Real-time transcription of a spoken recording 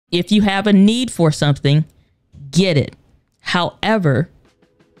If you have a need for something, get it. However,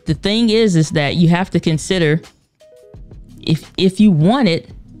 the thing is that you have to consider if you want it,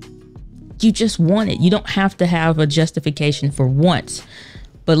 you just want it. You don't have to have a justification for wants.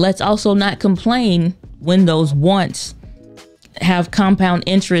 But let's also not complain when those wants have compound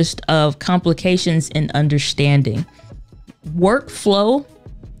interest of complications in understanding. Workflow,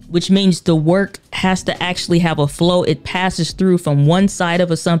 which means the work has to actually have a flow. It passes through from one side of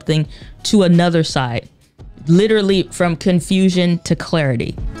a something to another side, literally from confusion to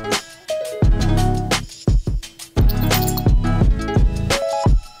clarity.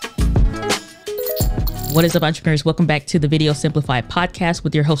 What is up, entrepreneurs? Welcome back to the Video Simplified podcast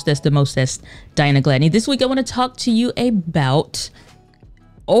with your hostess, the mostest, Diana Gladney. This week, I want to talk to you about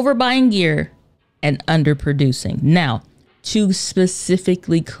overbuying gear and underproducing. Now, to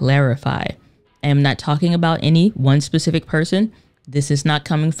specifically clarify, I am not talking about any one specific person. This is not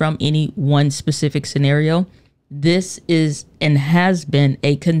coming from any one specific scenario. This is and has been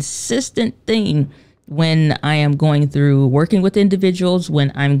a consistent thing when I am going through working with individuals,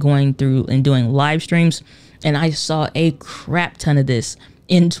 when I'm going through and doing live streams. And I saw a crap ton of this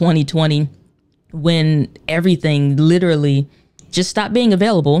in 2020 when everything literally just stopped being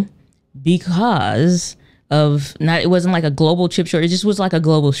available because of it wasn't like a global chip shortage. It just was like a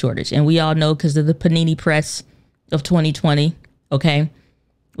global shortage. And we all know because of the Panini press of 2020, okay,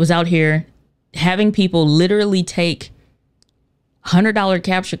 was out here having people literally take $100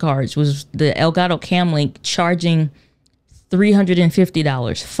 capture cards, was the Elgato Cam Link charging $350,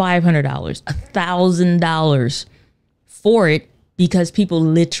 $500, $1,000 for it because people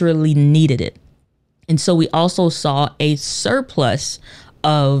literally needed it. And so we also saw a surplus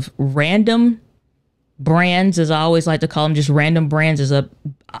of random brands, as I always like to call them, just random brands as a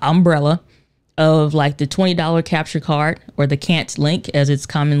umbrella of like the $20 capture card, or the Can't Link as it's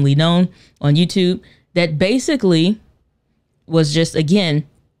commonly known on YouTube, that basically was just, again,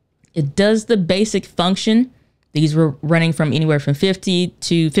 it does the basic function. These were running from anywhere from $15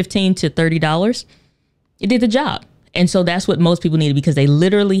 to $30. It did the job. And so that's what most people needed because they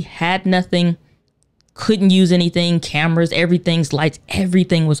literally had nothing, couldn't use anything, cameras, everything's lights,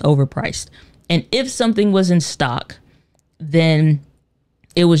 everything was overpriced. And if something was in stock, then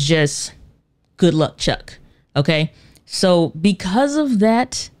it was just good luck, Chuck. Okay. So because of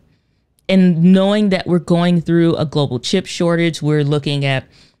that, and knowing that we're going through a global chip shortage, we're looking at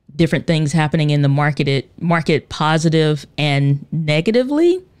different things happening in the market positively and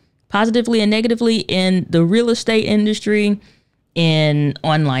negatively in the real estate industry, in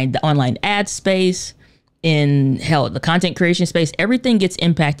the online ad space, in the content creation space. Everything gets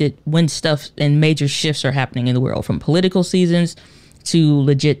impacted when stuff and major shifts are happening in the world, from political seasons to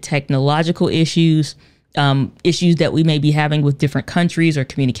legit technological issues. Issues that we may be having with different countries or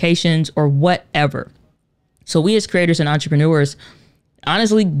communications or whatever. So we as creators and entrepreneurs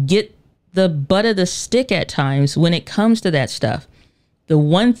honestly get the butt of the stick at times when it comes to that stuff. The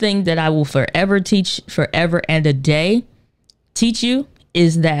one thing that I will forever teach, forever and a day teach you,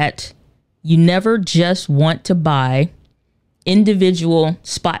 is that you never just want to buy individual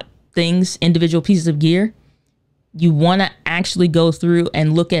spot things, individual pieces of gear. You want to actually go through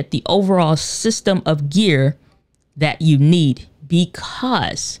and look at the overall system of gear that you need,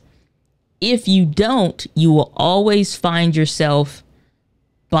 because if you don't, you will always find yourself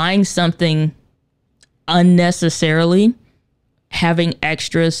buying something unnecessarily, having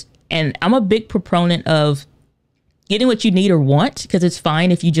extras. And I'm a big proponent of getting what you need or want, because it's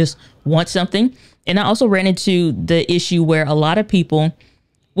fine if you just want something. And I also ran into the issue where a lot of people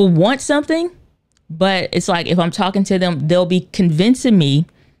will want something, but it's like, if I'm talking to them, they'll be convincing me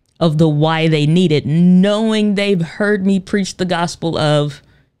of the why they need it, knowing they've heard me preach the gospel of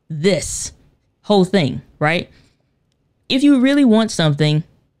this whole thing, right? If you really want something,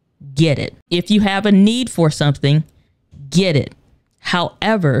 get it. If you have a need for something, get it.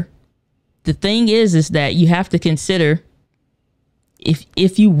 However, the thing is that you have to consider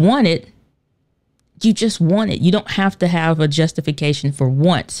if you want it, you just want it. You don't have to have a justification for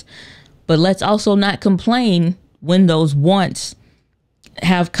wants. But let's also not complain when those wants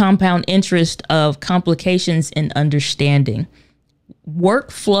have compound interest of complications in understanding.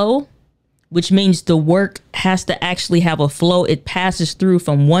 Workflow, which means the work has to actually have a flow. It passes through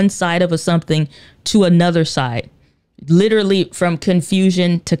from one side of a something to another side, literally from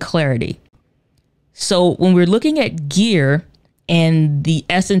confusion to clarity. So when we're looking at gear and the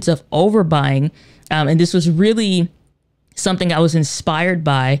essence of overbuying, and this was really something I was inspired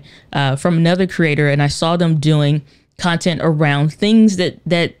by from another creator, and I saw them doing content around things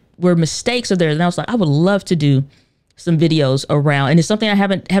that were mistakes of theirs. And I was like, I would love to do some videos around, and it's something I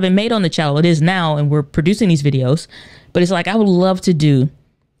haven't made on the channel. It is now, and we're producing these videos, but it's like, I would love to do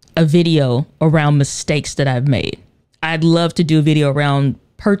a video around mistakes that I've made. I'd love to do a video around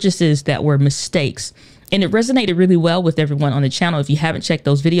purchases that were mistakes. And it resonated really well with everyone on the channel. If you haven't checked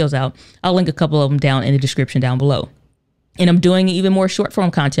those videos out, I'll link a couple of them down in the description down below. And I'm doing even more short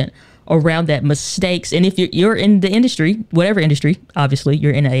form content around that, mistakes. And if you're in the industry, whatever industry, obviously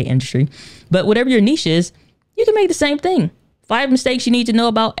you're in a industry, but whatever your niche is, you can make the same thing. 5 mistakes you need to know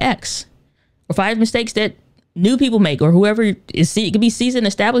about X, or 5 mistakes that new people make, or whoever is, it could be seasoned,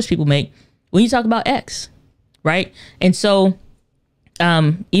 established people make when you talk about X, right? And so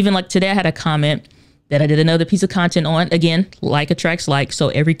even like today, I had a comment that I did another piece of content on. Again, like attracts like, so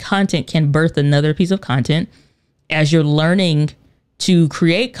every content can birth another piece of content. As you're learning to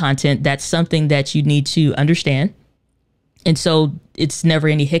create content, that's something that you need to understand. And so it's never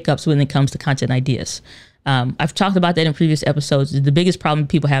any hiccups when it comes to content ideas. I've talked about that in previous episodes. The biggest problem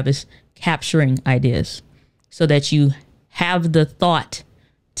people have is capturing ideas so that you have the thought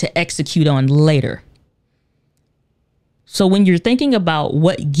to execute on later. So when you're thinking about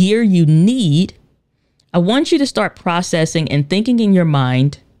what gear you need, I want you to start processing and thinking in your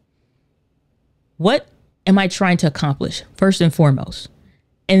mind, what am I trying to accomplish first and foremost?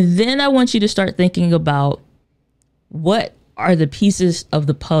 And then I want you to start thinking about what are the pieces of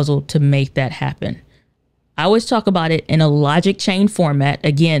the puzzle to make that happen. I always talk about it in a logic chain format,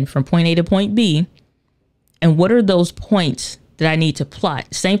 again, from point A to point B. And what are those points that I need to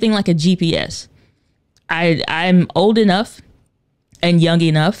plot? Same thing like a GPS. I'm old enough and young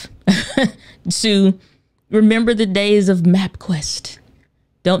enough to remember the days of MapQuest.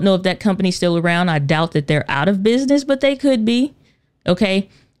 Don't know if that company's still around. I doubt that they're out of business, but they could be. Okay.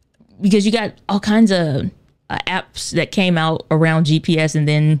 Because you got all kinds of apps that came out around GPS, and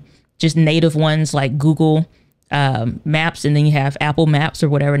then just native ones like Google Maps, and then you have Apple Maps or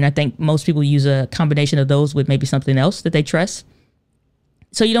whatever. And I think most people use a combination of those with maybe something else that they trust.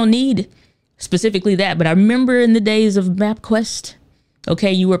 So you don't need specifically that. But I remember in the days of MapQuest,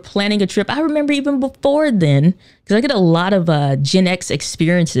 okay, you were planning a trip. I remember even before then, because I get a lot of Gen X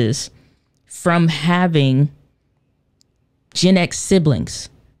experiences from having Gen X siblings,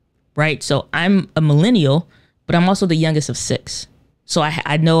 right? So I'm a millennial, but I'm also the youngest of 6. So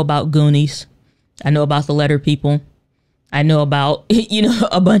I know about Goonies. I know about the Letter People. I know about, you know,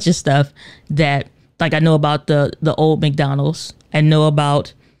 a bunch of stuff that, like, I know about the old McDonald's. I know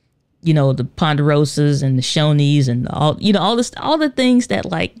about, you know, the Ponderosas and the Shoney's and all, you know, all the things that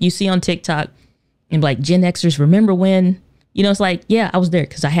like you see on TikTok and like Gen Xers remember when, you know, it's like, yeah, I was there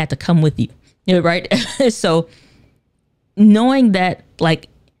because I had to come with you, you know, right? So knowing that, like,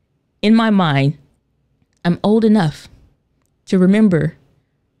 in my mind, I'm old enough to remember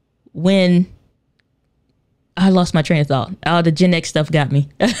when I lost my train of thought. All the Gen X stuff got me.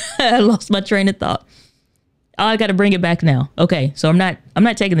 I lost my train of thought. Oh, I got to bring it back now. Okay, so I'm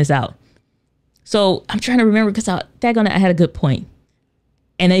not taking this out. So I'm trying to remember, because I had a good point.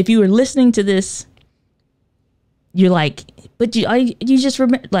 And if you were listening to this, you're like, but you just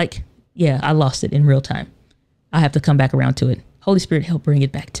remember, like, yeah, I lost it in real time. I have to come back around to it. Holy Spirit, help bring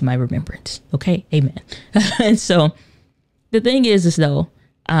it back to my remembrance. Okay, amen. And so the thing is though,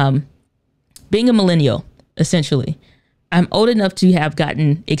 being a millennial, essentially, I'm old enough to have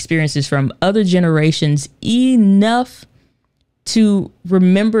gotten experiences from other generations enough to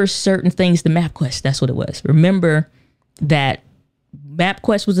remember certain things. The MapQuest, that's what it was. Remember that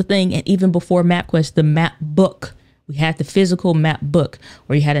MapQuest was a thing. And even before MapQuest, the map book, we had the physical map book,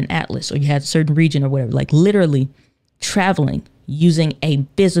 or you had an atlas, or you had a certain region or whatever, like literally traveling using a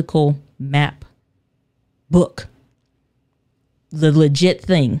physical map book. The legit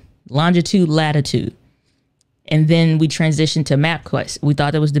thing, longitude, latitude. And then we transitioned to MapQuest. We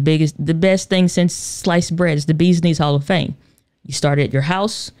thought that was the best thing since sliced bread. It's the bee's knees Hall of Fame. You start at your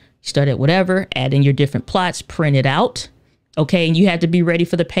house, you start at whatever, add in your different plots, print it out. Okay, and you had to be ready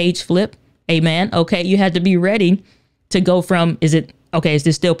for the page flip. Amen. Okay, you had to be ready to go from, is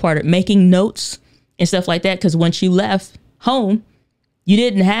this still part of making notes and stuff like that? Because once you left home, you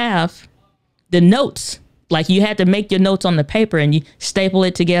didn't have the notes. Like, you had to make your notes on the paper and you staple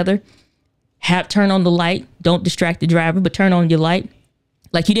it together. Turn on the light. Don't distract the driver, but turn on your light.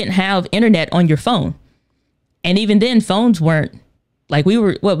 Like, you didn't have internet on your phone. And even then, phones weren't, like, we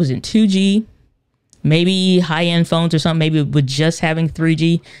were, what was it, 2G? Maybe high-end phones or something. Maybe with just having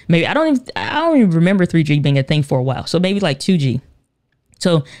 3G. Maybe, I don't even remember 3G being a thing for a while. So maybe like 2G.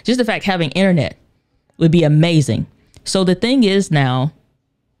 So just the fact having internet would be amazing. So the thing is, now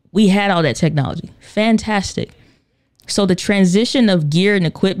we had all that technology. Fantastic. So the transition of gear and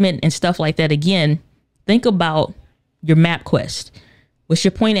equipment and stuff like that, again, think about your map quest. What's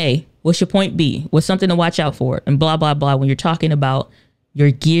your point A? What's your point B? What's something to watch out for? And blah, blah, blah. When you're talking about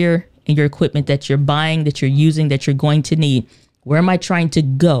your gear and your equipment that you're buying, that you're using, that you're going to need, where am I trying to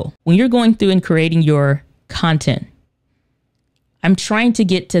go? When you're going through and creating your content, I'm trying to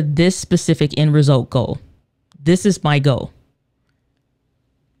get to this specific end result goal. This is my goal.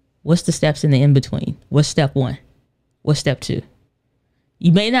 What's the steps in the in between? What's step 1? What's step 2?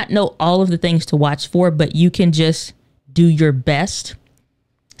 You may not know all of the things to watch for, but you can just do your best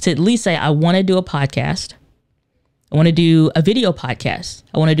to at least say, I want to do a podcast. I want to do a video podcast.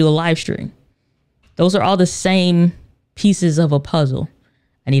 I want to do a live stream. Those are all the same pieces of a puzzle.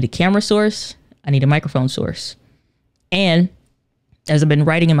 I need a camera source. I need a microphone source. And as I've been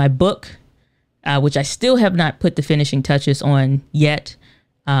writing in my book, which I still have not put the finishing touches on yet,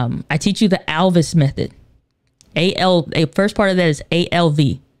 I teach you the ALVIS method. A first part of that is ALV,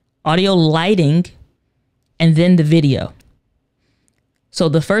 audio, lighting, and then the video. So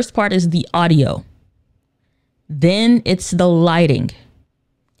the first part is the audio. Then it's the lighting.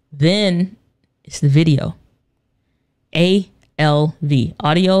 Then it's the video. ALV,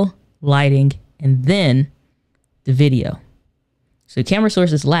 audio, lighting, and then the video. So the camera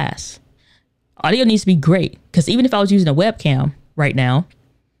source is last. Audio needs to be great, because even if I was using a webcam right now,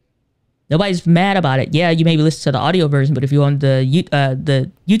 nobody's mad about it. Yeah, you maybe listen to the audio version, but if you're on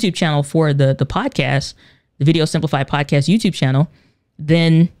the YouTube channel for the podcast, the Video Simplified Podcast YouTube channel,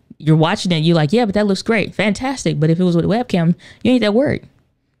 then you're watching it, you're like, yeah, but that looks great. Fantastic. But if it was with a webcam, you ain't that worried.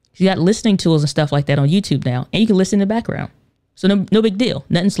 You got listening tools and stuff like that on YouTube now, and you can listen in the background. So no big deal.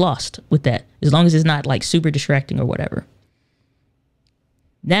 Nothing's lost with that, as long as it's not like super distracting or whatever.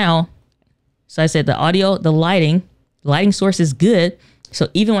 Now, so I said the audio, the lighting source is good. So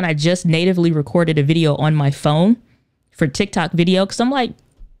even when I just natively recorded a video on my phone for TikTok video, because I'm like,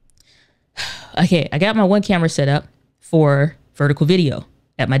 okay, I got my one camera set up for vertical video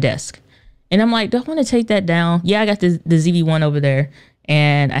at my desk. And I'm like, do I want to take that down? Yeah, I got the ZV-1 over there,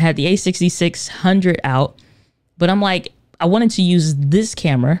 and I had the A6600 out, but I'm like, I wanted to use this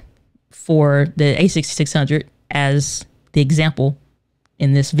camera for the A6600 as the example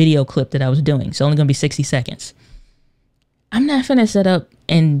in this video clip that I was doing. So only going to be 60 seconds. I'm not finna set up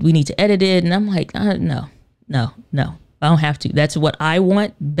and we need to edit it. And I'm like, no, I don't have to. That's what I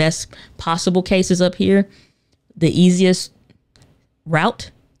want. Best possible cases up here. The easiest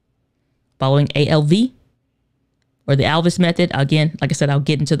route, following ALV or the ALVIS method. Again, like I said, I'll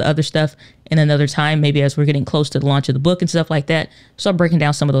get into the other stuff in another time, maybe as we're getting close to the launch of the book and stuff like that. So I'm breaking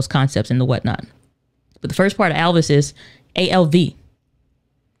down some of those concepts and the whatnot. But the first part of ALVIS is ALV,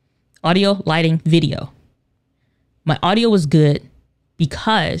 audio, lighting, video. My audio was good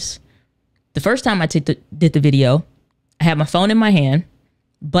because the first time I did the video, I had my phone in my hand,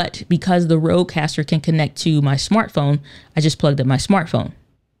 but because the Rodecaster can connect to my smartphone, I just plugged in my smartphone.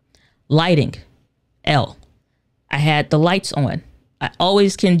 Lighting, L. I had the lights on. I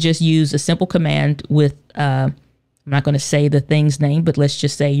always can just use a simple command with, I'm not going to say the thing's name, but let's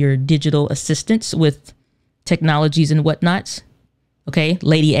just say your digital assistants with technologies and whatnots. Okay,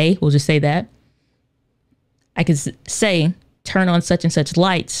 Lady A, we'll just say that. I can say, turn on such and such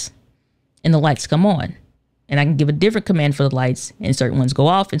lights, and the lights come on. And I can give a different command for the lights, and certain ones go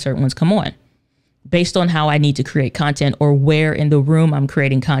off and certain ones come on, based on how I need to create content or where in the room I'm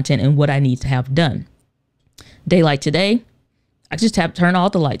creating content and what I need to have done. Daylight today, I just have to turn all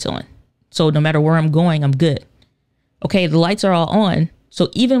the lights on. So no matter where I'm going, I'm good. Okay, the lights are all on. So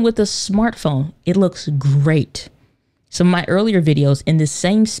even with a smartphone, it looks great. Some of my earlier videos in this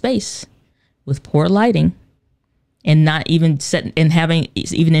same space with poor lighting, and not even set and having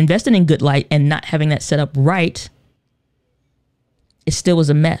even invested in good light and not having that set up right, it still was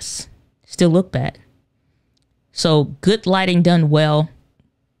a mess. Still looked bad. So good lighting done well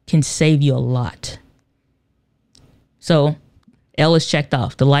can save you a lot. So L is checked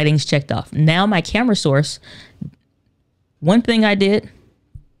off. The lighting's checked off. Now my camera source, one thing I did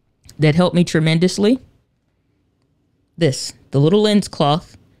that helped me tremendously, the little lens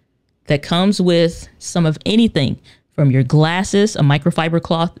cloth that comes with some of anything from your glasses, a microfiber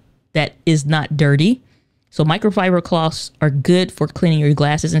cloth that is not dirty. So microfiber cloths are good for cleaning your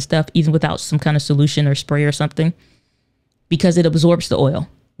glasses and stuff, even without some kind of solution or spray or something, because it absorbs the oil.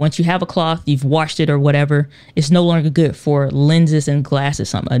 Once you have a cloth, you've washed it or whatever, it's no longer good for lenses and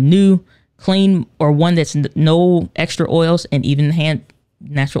glasses. A new, clean, or one that's no extra oils, and even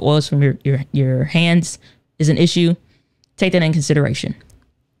natural oils from your hands is an issue. Take that in consideration.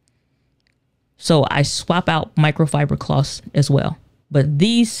 So I swap out microfiber cloths as well. But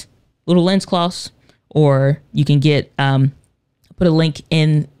these little lens cloths, or you can get, put a link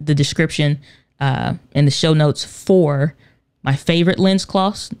in the description in the show notes for my favorite lens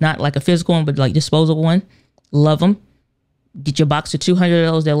cloths, not like a physical one, but like disposable one. Love them. Get your box of 200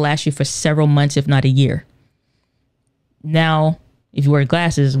 of those. They'll last you for several months, if not a year. Now, if you wear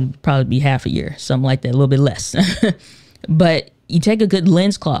glasses, it would probably be half a year, something like that, a little bit less. But you take a good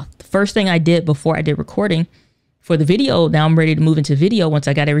lens cloth. The first thing I did before I did recording for the video, now I'm ready to move into video once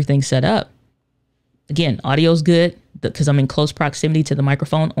I got everything set up. Again, audio's good because I'm in close proximity to the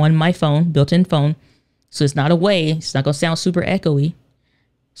microphone on my phone, built-in phone. So it's not away. It's not going to sound super echoey.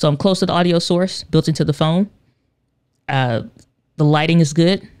 So I'm close to the audio source built into the phone. The lighting is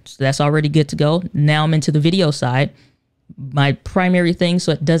good. So that's already good to go. Now I'm into the video side. My primary thing,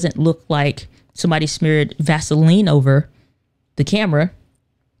 so it doesn't look like somebody smeared Vaseline over the camera,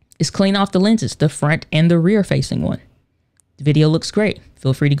 is clean off the lenses, the front and the rear facing one. The video looks great.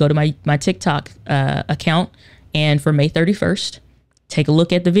 Feel free to go to my TikTok account, and for May 31st, take a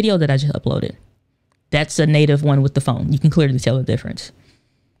look at the video that I just uploaded. That's a native one with the phone. You can clearly tell the difference.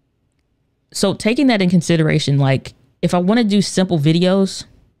 So taking that in consideration, like if I want to do simple videos,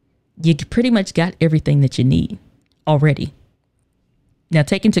 you pretty much got everything that you need already. Now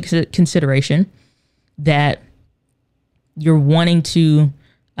take into consideration that you're wanting to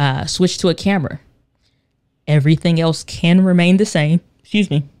switch to a camera. Everything else can remain the same. Excuse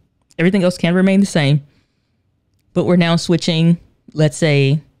me. Everything else can remain the same. But we're now switching, let's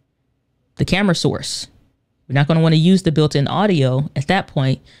say, the camera source. We're not going to want to use the built-in audio at that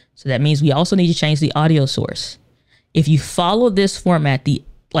point. So that means we also need to change the audio source. If you follow this format,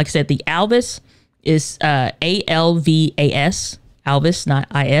 like I said, the Alvis is ALVAS, Alvis, not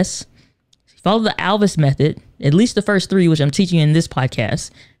IS. Follow the Alvis method, at least the first three, which I'm teaching you in this podcast.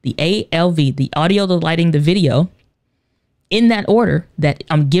 The ALV, the audio, the lighting, the video, in that order, that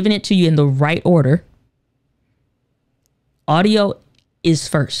I'm giving it to you in the right order. Audio is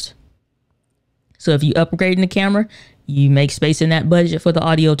first. So if you upgrade in the camera, you make space in that budget for the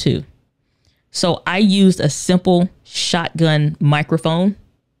audio too. So I used a simple shotgun microphone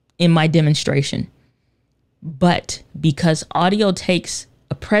in my demonstration. But because audio takes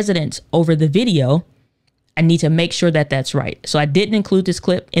a precedence over the video, I need to make sure that that's right. So I didn't include this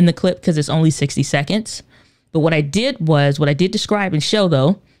clip in the clip because it's only 60 seconds. But what I did describe and show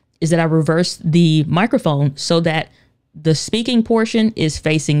though, is that I reversed the microphone so that the speaking portion is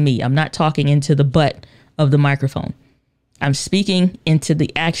facing me. I'm not talking into the butt of the microphone. I'm speaking into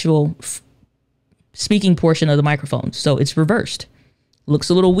the actual speaking portion of the microphone. So it's reversed. Looks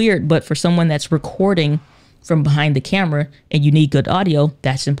a little weird, but for someone that's recording from behind the camera and you need good audio,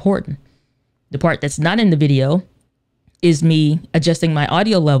 that's important. The part that's not in the video is me adjusting my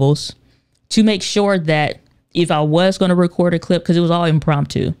audio levels to make sure that if I was going to record a clip, because it was all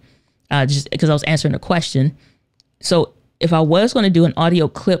impromptu, just because I was answering a question. So if I was going to do an audio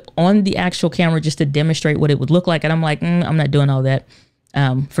clip on the actual camera just to demonstrate what it would look like, and I'm like, I'm not doing all that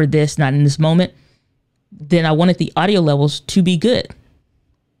for this, not in this moment, then I wanted the audio levels to be good.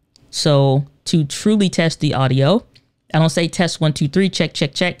 So to truly test the audio, I don't say test 1, 2, 3, check,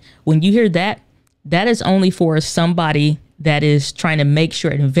 check, check. When you hear that, that is only for somebody that is trying to make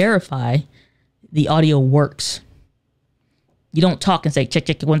sure and verify the audio works. You don't talk and say check,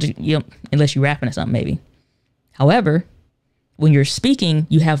 check, 1, 2, unless you're rapping or something maybe. However, when you're speaking,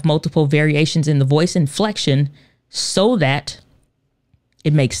 you have multiple variations in the voice inflection so that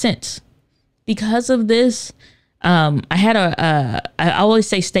it makes sense. Because of this, I always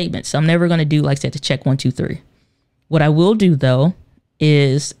say statements. I'm never going to do, like I said, to check 1, 2, 3. What I will do though,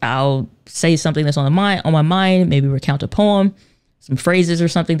 is I'll say something that's on my mind, maybe recount a poem, some phrases or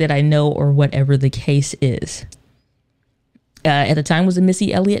something that I know, or whatever the case is. At the time was a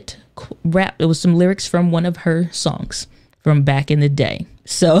Missy Elliott rap. It was some lyrics from one of her songs from back in the day.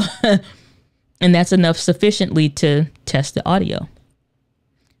 So, and that's enough sufficiently to test the audio.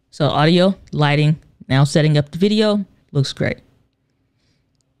 So audio, lighting, now setting up the video, looks great.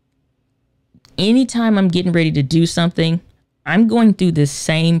 Anytime I'm getting ready to do something, I'm going through this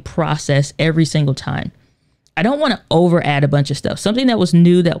same process every single time. I don't want to over add a bunch of stuff. Something that was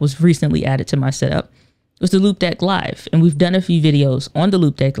new that was recently added to my setup was the Loop Deck Live. And we've done a few videos on the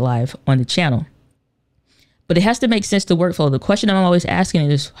Loop Deck Live on the channel. But it has to make sense to workflow. The question I'm always asking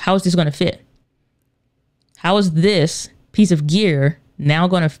is, how is this going to fit? How is this piece of gear now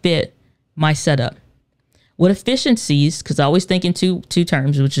going to fit my setup? What efficiencies, because I always think in two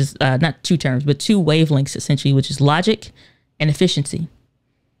terms, which is not two terms, but two wavelengths essentially, which is logic and efficiency.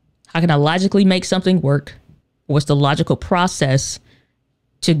 How can I logically make something work? What's the logical process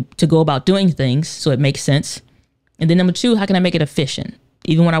to go about doing things so it makes sense? And then number two, how can I make it efficient?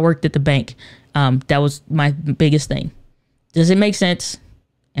 Even when I worked at the bank, that was my biggest thing. Does it make sense?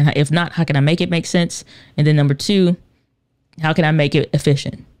 And if not, how can I make it make sense? And then number two, how can I make it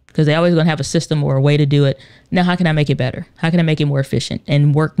efficient? Because they always going to have a system or a way to do it. Now, how can I make it better? How can I make it more efficient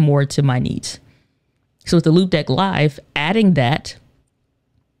and work more to my needs? So with the Loop Deck Live, adding that,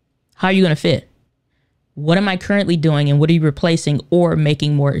 how are you going to fit? What am I currently doing and what are you replacing or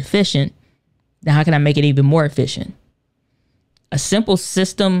making more efficient? Now, how can I make it even more efficient? A simple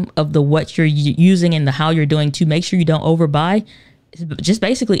system of the what you're using and the how you're doing to make sure you don't overbuy is just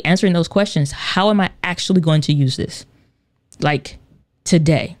basically answering those questions. How am I actually going to use this? Like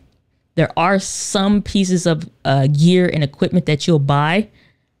today, there are some pieces of gear and equipment that you'll buy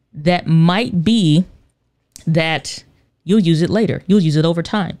that might be that you'll use it later. You'll use it over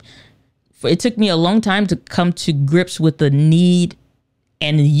time. It took me a long time to come to grips with the need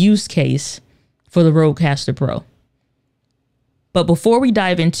and the use case for the Rodecaster Pro. But before we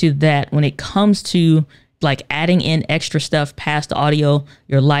dive into that, when it comes to like adding in extra stuff past the audio,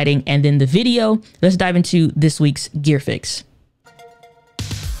 your lighting, and then the video, let's dive into this week's Gear Fix.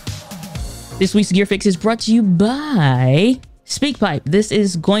 This week's Gear Fix is brought to you by SpeakPipe. This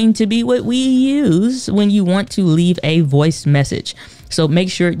is going to be what we use when you want to leave a voice message. So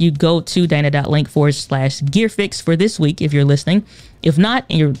make sure you go to dyna.link/gearfix for this week if you're listening. If not,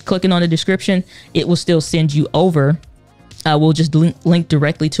 and you're clicking on the description, it will still send you over. We'll just link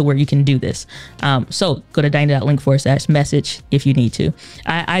directly to where you can do this. So go to dyna.link/message if you need to.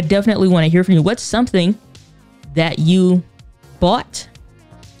 I definitely want to hear from you. What's something that you bought,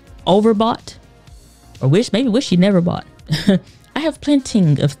 overbought, or wish you never bought? I have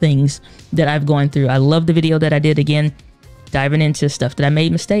plenty of things that I've gone through. I love the video that I did, again, diving into stuff that I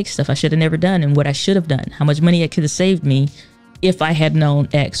made mistakes, stuff I should have never done, and what I should have done, how much money it could have saved me if I had known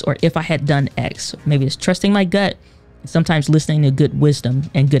X, or if I had done X. Maybe it's trusting my gut, and sometimes listening to good wisdom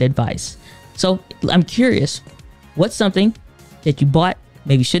and good advice. So I'm curious, what's something that you bought,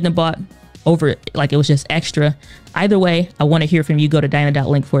 maybe shouldn't have bought, over like it was just extra? Either way, I want to hear from you. Go to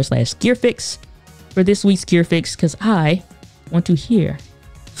dyna.link/gearfix for this week's Gear Fix, because I want to hear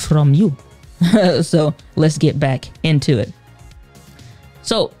from you. So let's get back into it.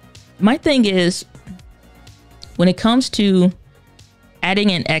 So my thing is, when it comes to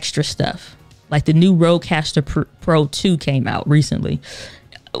adding in extra stuff, like the new Rodecaster Pro 2 came out recently.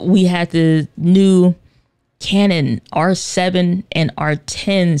 We had the new Canon R7 and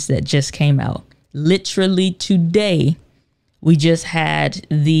R10s that just came out. Literally today, we just had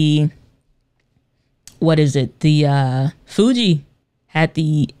the, what is it? The Fuji had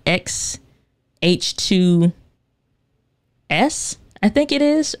the X-H2S, I think it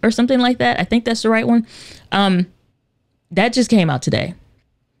is, or something like that. I think that's the right one. That just came out today.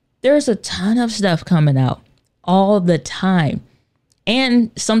 There's a ton of stuff coming out all the time.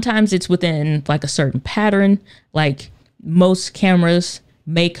 And sometimes it's within like a certain pattern. Like most cameras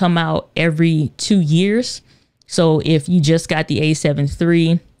may come out every 2 years. So if you just got the A7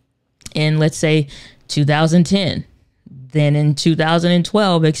 III in, let's say, 2010, then in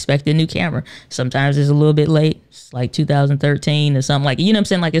 2012, expect a new camera. Sometimes it's a little bit late. It's like 2013 or something like, you know what I'm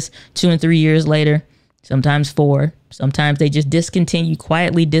saying? Like it's 2 and 3 years later, sometimes 4. Sometimes they just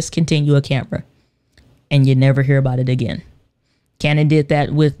quietly discontinue a camera and you never hear about it again. Canon did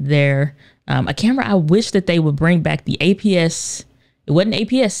that with their, a camera. I wish that they would bring back the APS. It wasn't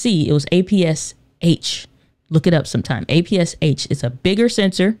APS-C, it was APS-H. Look it up sometime. APS-H. It's a bigger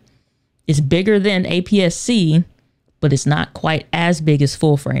sensor. It's bigger than APS-C, but it's not quite as big as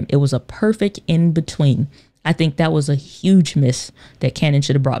full frame. It was a perfect in between. I think that was a huge miss that Canon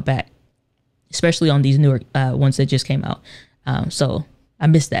should have brought back, especially on these newer ones that just came out. So I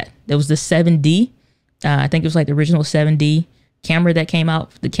missed that. There was the 7D. I think it was like the original 7D camera that came out,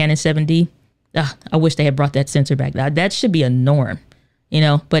 the Canon 7D. I wish they had brought that sensor back. That should be a norm, you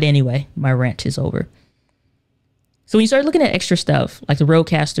know? But anyway, my rant is over. So when you start looking at extra stuff, like the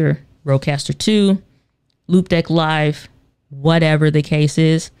Rodecaster, Rodecaster 2, Loop Deck Live, whatever the case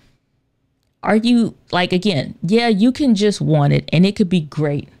is, are you, like, again, yeah, you can just want it and it could be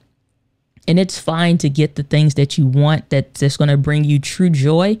great. And it's fine to get the things that you want that's just going to bring you true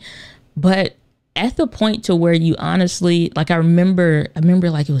joy. But at the point to where you honestly, like I remember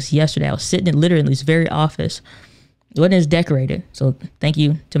like it was yesterday, I was sitting in literally this very office. It wasn't as decorated. So thank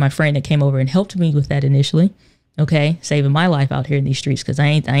you to my friend that came over and helped me with that initially. Okay. Saving my life out here in these streets, because I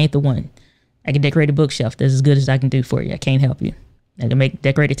ain't the one. I can decorate a bookshelf. That's as good as I can do for you. I can't help you. I can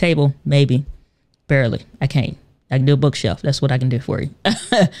decorate a table, maybe. Barely. I can't. I can do a bookshelf. That's what I can do for you.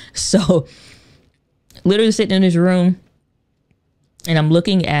 So literally sitting in this room and I'm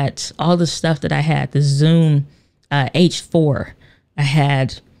looking at all the stuff that I had. The Zoom H4. I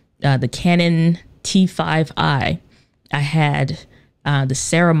had the Canon T5i. I had the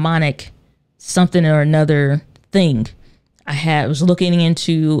ceremonic something or another thing. I was looking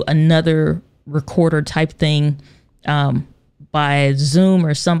into another recorder type thing by Zoom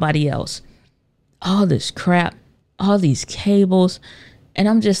or somebody else. All this crap, all these cables. And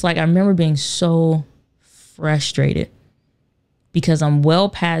I'm just like, I remember being so frustrated because I'm well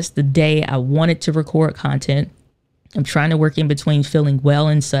past the day I wanted to record content. I'm trying to work in between feeling well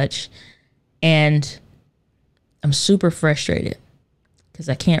and such. And I'm super frustrated because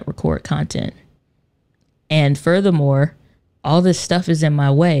I can't record content. And furthermore, all this stuff is in my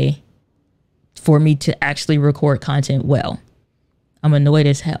way for me to actually record content well. I'm annoyed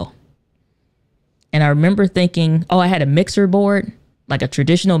as hell. And I remember thinking, oh, I had a mixer board, like a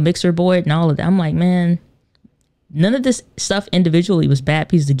traditional mixer board and all of that. I'm like, man, none of this stuff individually was bad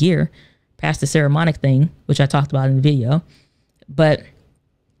pieces of gear past the ceremonic thing, which I talked about in the video. But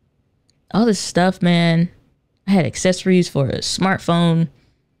all this stuff, man, I had accessories for a smartphone.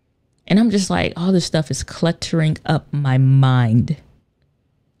 And I'm just like, all this stuff is cluttering up my mind.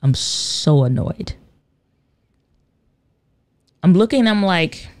 I'm so annoyed. I'm looking, I'm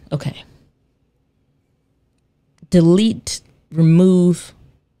like, okay. Delete, remove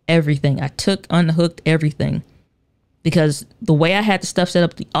everything. I unhooked everything because the way I had the stuff set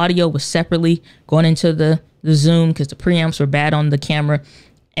up, the audio was separately going into the Zoom because the preamps were bad on the camera.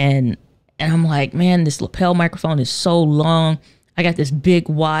 And I'm like, man, this lapel microphone is so long. I got this big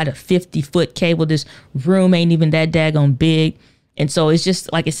wad of 50-foot cable. This room ain't even that daggone big. And so it's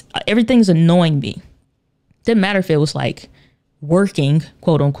just like, everything's annoying me. Didn't matter if it was like working,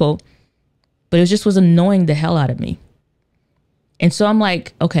 quote unquote, but it just was annoying the hell out of me. And so I'm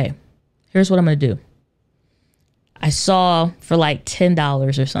like, okay, here's what I'm going to do. I saw for like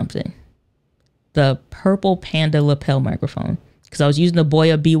 $10 or something, the purple Panda lapel microphone, because I was using the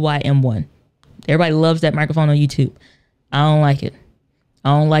Boya BY-M1. Everybody loves that microphone on YouTube. I don't like it.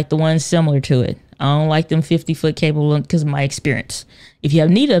 I don't like the ones similar to it. I don't like them 50-foot cable because of my experience. If you have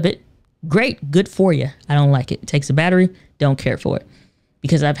need of it, great, good for you. I don't like it. It takes a battery. Don't care for it.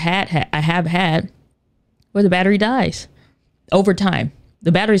 Because I have had where the battery dies over time.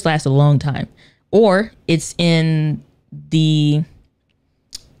 The batteries last a long time. Or it's in the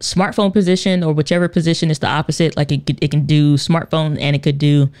smartphone position or whichever position is the opposite. Like it can do smartphone and it could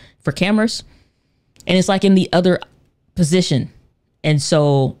do for cameras. And it's like in the other position. And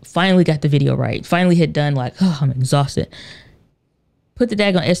so finally got the video right. Finally hit done, like, oh, I'm exhausted. Put the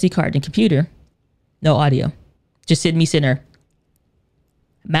daggone SD card in the computer. No audio. Just me sitting there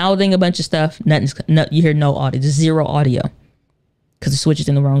mouthing a bunch of stuff. You hear no audio. There's zero audio because the switch is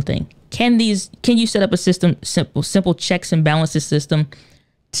in the wrong thing. Can you set up a system, simple checks and balances system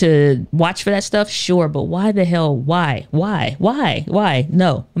to watch for that stuff? Sure, but why the hell? Why?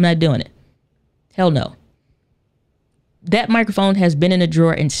 No, I'm not doing it. Hell no. That microphone has been in a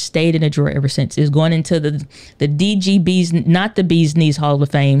drawer and stayed in a drawer ever since. It's going into the DGB's, not the Bee's Knees Hall of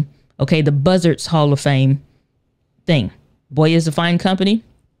Fame. Okay, the Buzzards Hall of Fame thing. Boy is a fine company.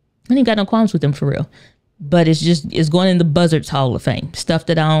 I ain't got no qualms with them for real. But it's going in the Buzzards Hall of Fame. Stuff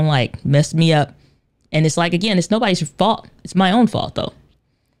that I don't like. Messed me up. And it's like, again, it's nobody's fault. It's my own fault though.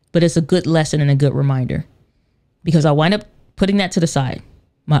 But it's a good lesson and a good reminder. Because I wind up putting that to the side.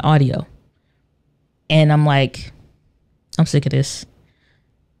 My audio. And I'm like, I'm sick of this.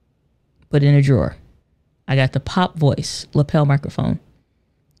 Put it in a drawer. I got the Pop Voice lapel microphone.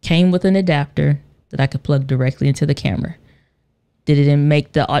 Came with an adapter that I could plug directly into the camera. Did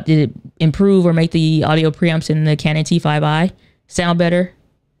it improve or make the audio preamps in the Canon T5i sound better?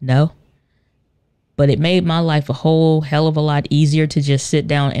 No. But it made my life a whole hell of a lot easier to just sit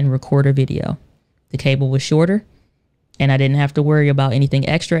down and record a video. The cable was shorter and I didn't have to worry about anything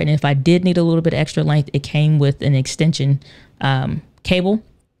extra. And if I did need a little bit extra length, it came with an extension cable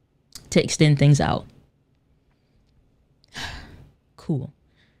to extend things out. Cool.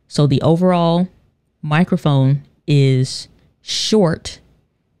 So the overall microphone is short,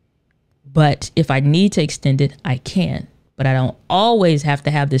 but if I need to extend it, I can. But I don't always have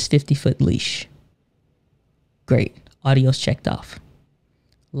to have this 50-foot leash. Great. Audio's checked off.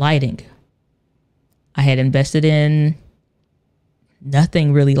 Lighting. I had invested in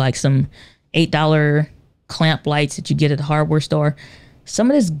nothing really, like some $8 clamp lights that you get at the hardware store.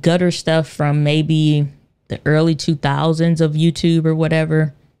 Some of this gutter stuff from maybe the early 2000s of YouTube or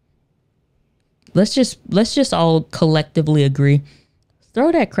whatever. Let's just all collectively agree.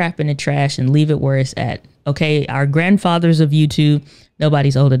 Throw that crap in the trash and leave it where it's at. Okay, our grandfathers of YouTube,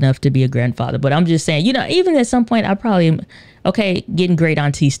 nobody's old enough to be a grandfather, but I'm just saying, even at some point I probably am, okay, getting great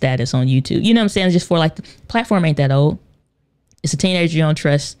auntie status on YouTube. You know what I'm saying? Just for like, the platform ain't that old. It's a teenager you don't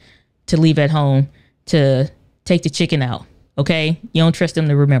trust to leave at home to take the chicken out. Okay. You don't trust them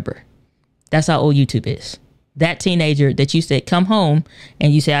to remember. That's how old YouTube is. That teenager that you said, come home,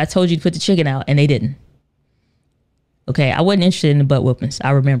 and you said, I told you to put the chicken out, and they didn't. Okay. I wasn't interested in the butt whoopings.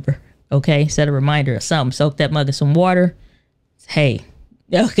 I remember. Okay. Set a reminder or something. Soak that mug in some water. Hey.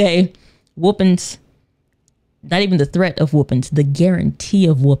 Okay. Whoopings. Not even the threat of whoopings. The guarantee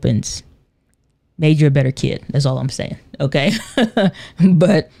of whoopings made you a better kid. That's all I'm saying. Okay.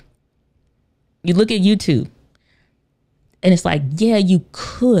 But you look at YouTube and it's like, yeah, you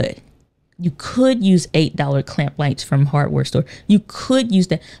could use $8 clamp lights from hardware store. You could use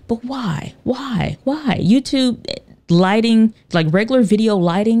that. But why? YouTube lighting, like regular video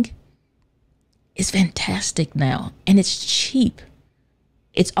lighting, is fantastic now. And it's cheap.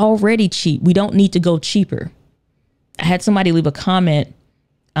 It's already cheap. We don't need to go cheaper. I had somebody leave a comment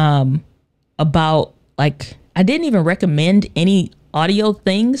about, like, I didn't even recommend any audio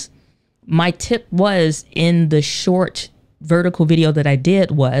things. My tip was, in the short vertical video that I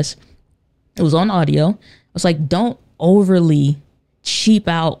did, was it was on audio. I was like, don't overly cheap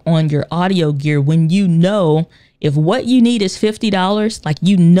out on your audio gear when you know if what you need is $50, like,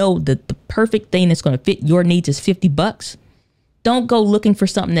 you know that the perfect thing that's going to fit your needs is $50. Don't go looking for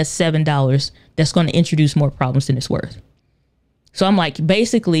something that's $7 that's going to introduce more problems than it's worth. So I'm like,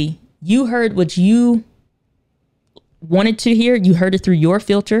 basically, you heard what you wanted to hear. You heard it through your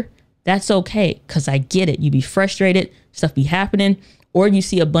filter. That's okay, because I get it. You be frustrated, stuff be happening, or you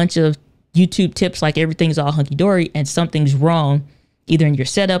see a bunch of YouTube tips like everything's all hunky-dory and something's wrong either in your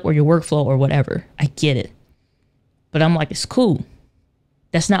setup or your workflow or whatever. I get it. But I'm like, it's cool.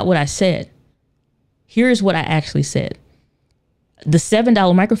 That's not what I said. Here's what I actually said. The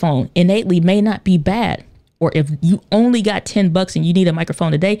 $7 microphone innately may not be bad. Or if you only got $10 and you need a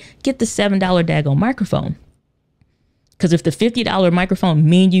microphone today, get the $7 daggone microphone. Because if the $50 microphone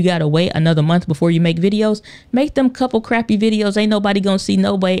mean you got to wait another month before you make videos, make them couple crappy videos. Ain't nobody going to see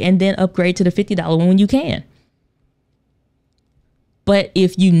no way, and then upgrade to the $50 one when you can. But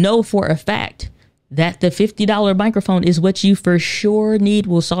if you know for a fact that the $50 microphone is what you for sure need,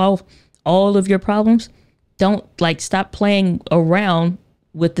 will solve all of your problems, don't stop playing around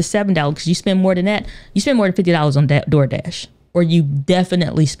with the $7, because you spend more than that. You spend more than $50 on DoorDash, or you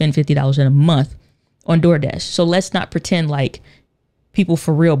definitely spend $50 in a month on DoorDash. So let's not pretend like people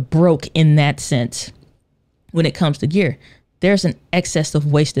for real broke in that sense when it comes to gear. There's an excess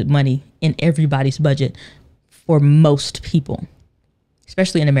of wasted money in everybody's budget for most people,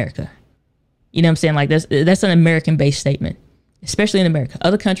 especially in America. You know what I'm saying? Like, that's an American-based statement, especially in America.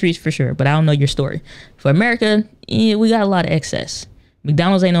 Other countries for sure, but I don't know your story. For America, we got a lot of excess.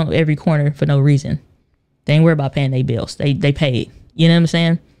 McDonald's ain't on every corner for no reason. They ain't worried about paying their bills. They paid. You know what I'm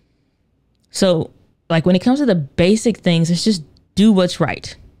saying? So, like, when it comes to the basic things, it's just do what's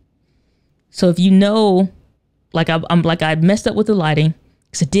right. So if you know, like, I messed up with the lighting,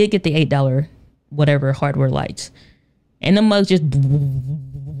 because I did get the $8 whatever hardware lights, and the mugs just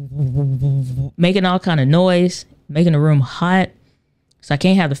making all kind of noise, making the room hot. So I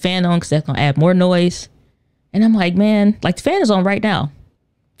can't have the fan on because that's gonna add more noise. And I'm like, man, like, the fan is on right now.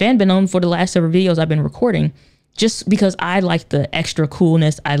 Fan been on for the last several videos I've been recording, just because I like the extra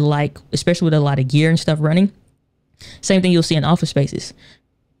coolness. I like, especially with a lot of gear and stuff running. Same thing you'll see in office spaces.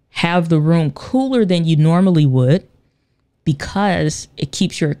 Have the room cooler than you normally would, because it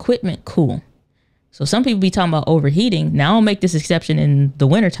keeps your equipment cool. So some people be talking about overheating. Now I'll make this exception in the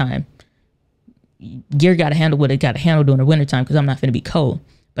wintertime. Gear got to handle what it got to handle during the wintertime, because I'm not going to be cold.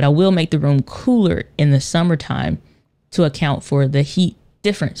 But I will make the room cooler in the summertime to account for the heat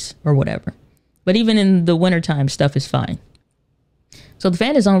difference or whatever. But even in the wintertime, stuff is fine. So the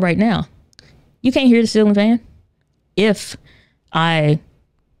fan is on right now. You can't hear the ceiling fan. If I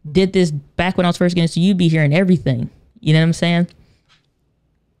did this back when I was first getting into, you'd be hearing everything. You know what I'm saying?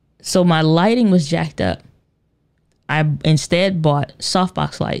 So my lighting was jacked up. I instead bought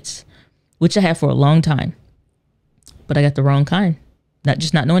softbox lights, which I had for a long time. But I got the wrong kind.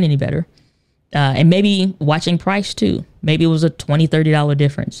 Not knowing any better. And maybe watching price too. Maybe it was a $20, $30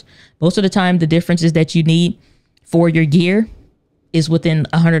 difference. Most of the time, the differences that you need for your gear is within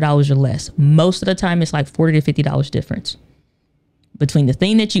 $100 or less. Most of the time, it's like $40 to $50 difference between the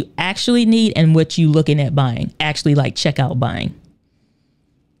thing that you actually need and what you looking at buying. Actually, like, checkout buying.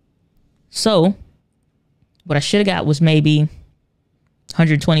 So what I should have got was maybe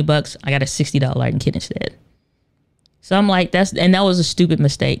 $120. I got a $60 lighting kit instead. So I'm like, that was a stupid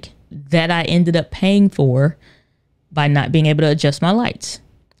mistake that I ended up paying for by not being able to adjust my lights.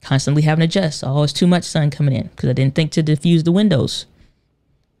 Constantly having to adjust. Oh, it's too much sun coming in, because I didn't think to diffuse the windows.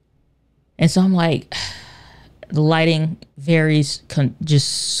 And so I'm like, the lighting varies just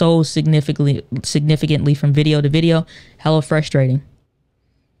so significantly from video to video. hella frustrating.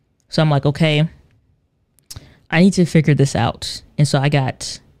 So I'm like, okay, I need to figure this out. And so I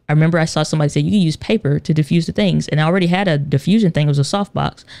remember I saw somebody say you can use paper to diffuse the things. And I already had a diffusion thing. It was a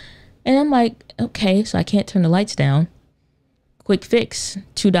softbox. And I'm like, okay, so I can't turn the lights down. Quick fix,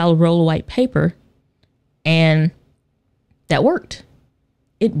 $2 roll of white paper. And that worked.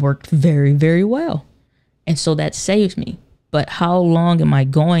 It worked very, very well. And so that saves me. But how long am I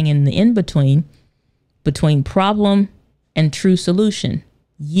going in the in-between between problem and true solution?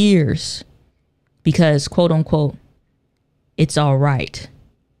 Years. Because, quote unquote, it's all right.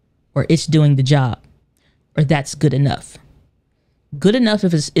 Or it's doing the job. Or that's good enough. Good enough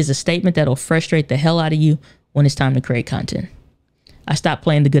is a statement that'll frustrate the hell out of you when it's time to create content. I stopped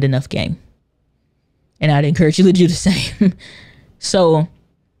playing the good enough game. And I'd encourage you to do the same. So,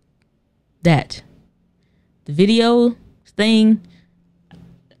 the video thing,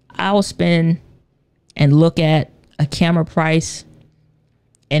 I'll spend and look at a camera price.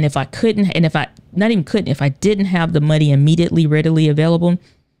 And if I didn't have the money immediately readily available,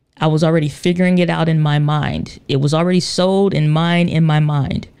 I was already figuring it out in my mind. It was already sold in my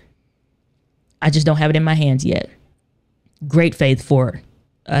mind. I just don't have it in my hands yet. Great faith for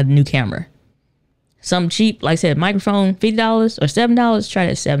a new camera. Something cheap, like I said, microphone, $50 or $7. Try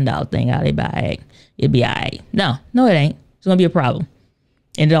that $7 thing out. It'd be all right. No, it ain't. It's going to be a problem.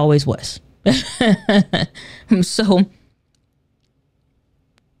 And it always was. So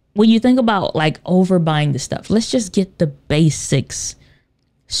when you think about like overbuying the stuff, let's just get the basics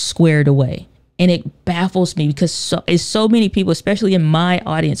squared away. And it baffles me because so many people, especially in my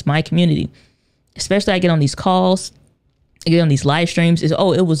audience, my community, especially I get on these calls, I get on these live streams, it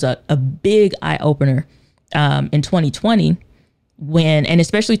was a big eye opener in 2020 and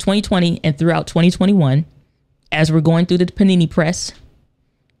especially 2020 and throughout 2021, as we're going through the Panini press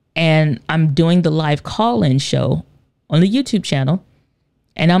and I'm doing the live call-in show on the YouTube channel.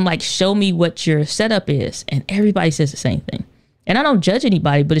 And I'm like, show me what your setup is. And everybody says the same thing. And I don't judge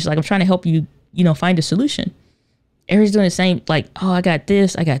anybody, but it's like, I'm trying to help you, find a solution. Everybody's doing the same, like, oh, I got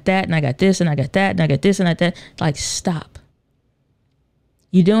this, I got that, and I got this, and I got that, and I got this, and I got that. Like, stop.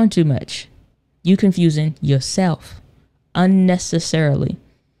 You're doing too much. You confusing yourself unnecessarily.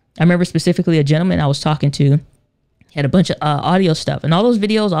 I remember specifically a gentleman I was talking to had a bunch of audio stuff, and all those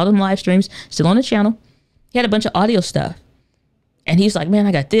videos, all them live streams still on the channel. He had a bunch of audio stuff. And he's like, man,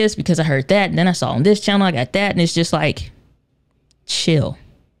 I got this because I heard that. And then I saw on this channel, I got that. And it's just like, chill.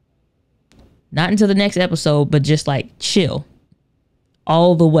 Not until the next episode, but just like chill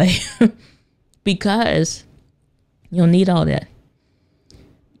all the way. Because you don't need all that.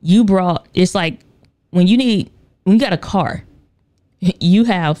 It's like when you got a car, you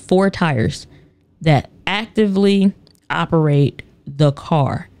have 4 tires that actively operate the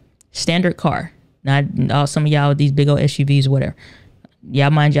car. Standard car. Not some of y'all with these big old SUVs or whatever. Y'all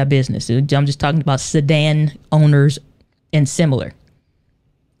mind your business. I'm just talking about sedan owners and similar.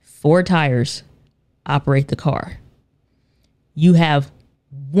 4 tires operate the car. You have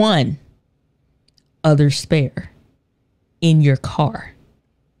 1 other spare in your car.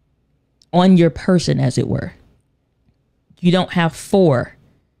 On your person, as it were. You don't have 4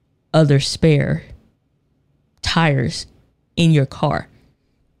 other spare tires in your car.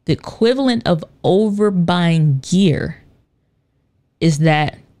 The equivalent of overbuying gear is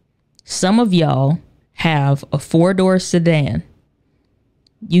that some of y'all have a 4-door sedan.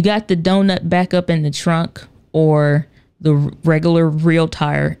 You got the donut back up in the trunk or the regular real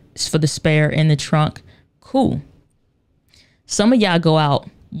tire for the spare in the trunk. Cool. Some of y'all go out.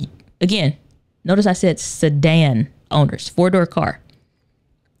 Again, notice I said sedan owners, 4-door car.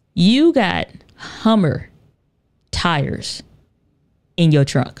 You got Hummer tires in your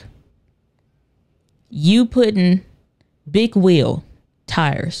trunk. You putting big wheel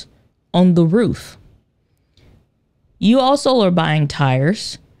tires on the roof. You also are buying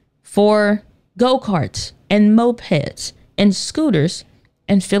tires for go-karts and mopeds and scooters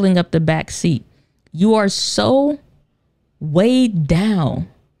and filling up the back seat. You are so weighed down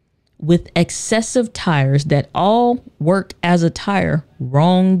with excessive tires that all work as a tire.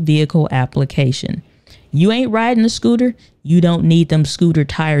 Wrong vehicle application. You ain't riding a scooter. You don't need them scooter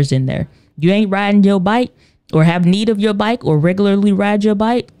tires in there. You ain't riding your bike or have need of your bike or regularly ride your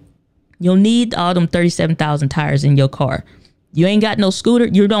bike. You'll need all them 37,000 tires in your car. You ain't got no scooter.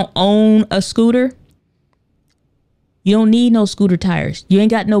 You don't own a scooter. You don't need no scooter tires. You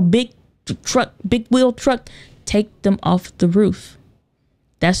ain't got no big wheel truck. Take them off the roof.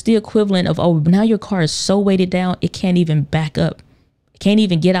 That's the equivalent of, oh, now your car is so weighted down, it can't even back up. It can't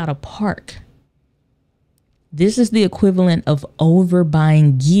even get out of park. This is the equivalent of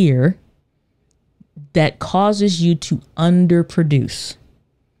overbuying gear that causes you to underproduce.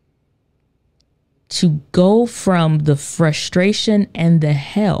 To go from the frustration and the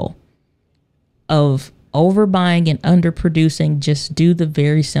hell of overbuying and underproducing, just do the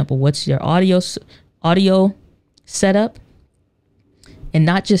very simple. What's your audio setup? And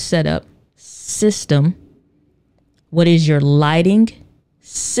not just setup, system. What is your lighting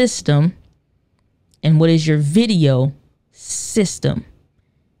system? And what is your video system?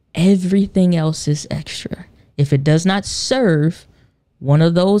 Everything else is extra. If it does not serve one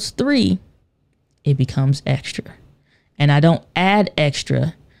of those three, it becomes extra. And I don't add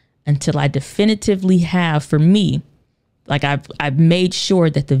extra until I definitively have, for me, like I've made sure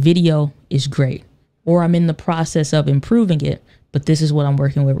that the video is great, or I'm in the process of improving it, but this is what I'm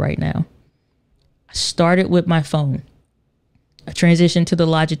working with right now. I started with my phone. I transitioned to the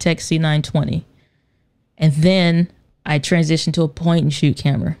Logitech C920. And then I transitioned to a point and shoot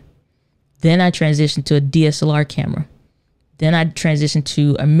camera. Then I transitioned to a DSLR camera. Then I transitioned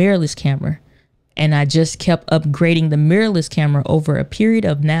to a mirrorless camera. And I just kept upgrading the mirrorless camera over a period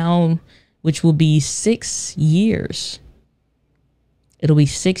of now, which will be 6 years. It'll be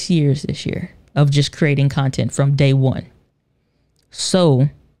 6 years this year of just creating content from day one. So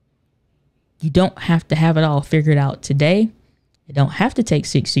you don't have to have it all figured out today. It don't have to take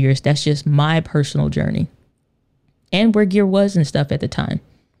 6 years. That's just my personal journey and where gear was and stuff at the time.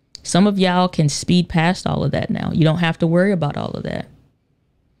 Some of y'all can speed past all of that now. You don't have to worry about all of that.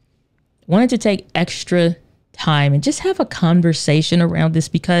 Wanted to take extra time and just have a conversation around this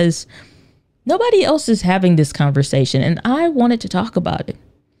because nobody else is having this conversation, and I wanted to talk about it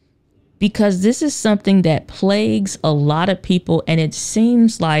because this is something that plagues a lot of people, and it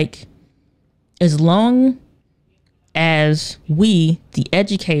seems like as long as we, the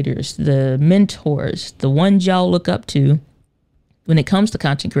educators, the mentors, the ones y'all look up to when it comes to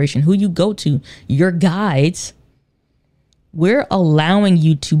content creation, who you go to, your guides, we're allowing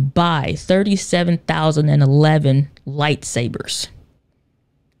you to buy 37,011 lightsabers.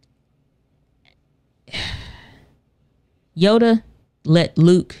 Yoda let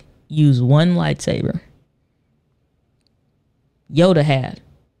Luke use one lightsaber. Yoda had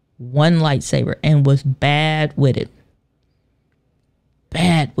one lightsaber and was bad with it.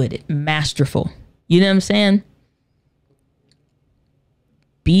 Bad with it. Masterful. You know what I'm saying?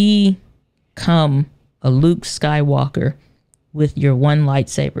 Become a Luke Skywalker with your one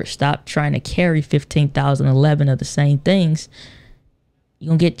lightsaber. Stop trying to carry 15,011 of the same things. You're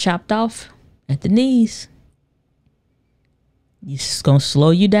going to get chopped off at the knees. It's going to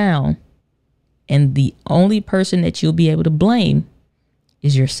slow you down. And the only person that you'll be able to blame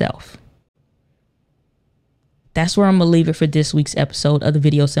is yourself. That's where I'm going to leave it for this week's episode of the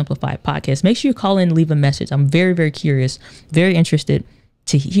Video Simplified podcast. Make sure you call in and leave a message. I'm very, very curious, very interested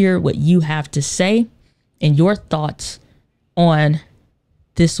to hear what you have to say and your thoughts on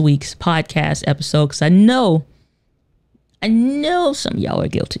this week's podcast episode, because I know some of y'all are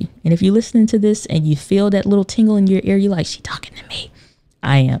guilty. And if you're listening to this and you feel that little tingle in your ear, you're like, she talking to me.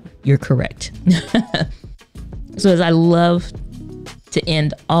 I am. You're correct. So as I love to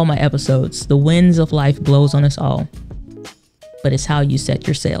end all my episodes, the winds of life blows on us all, but it's how you set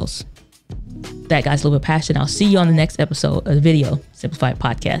your sails. That, guys, a little bit of passion. I'll see you on the next episode of the Video Simplified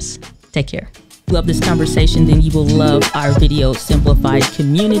podcast. Take care. Love this conversation, then you will love our Video Simplified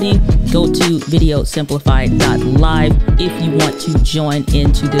community. Go to videosimplified.live if you want to join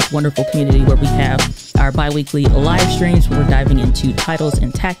into this wonderful community where we have our bi-weekly live streams where we're diving into titles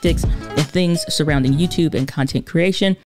and tactics and things surrounding YouTube and content creation.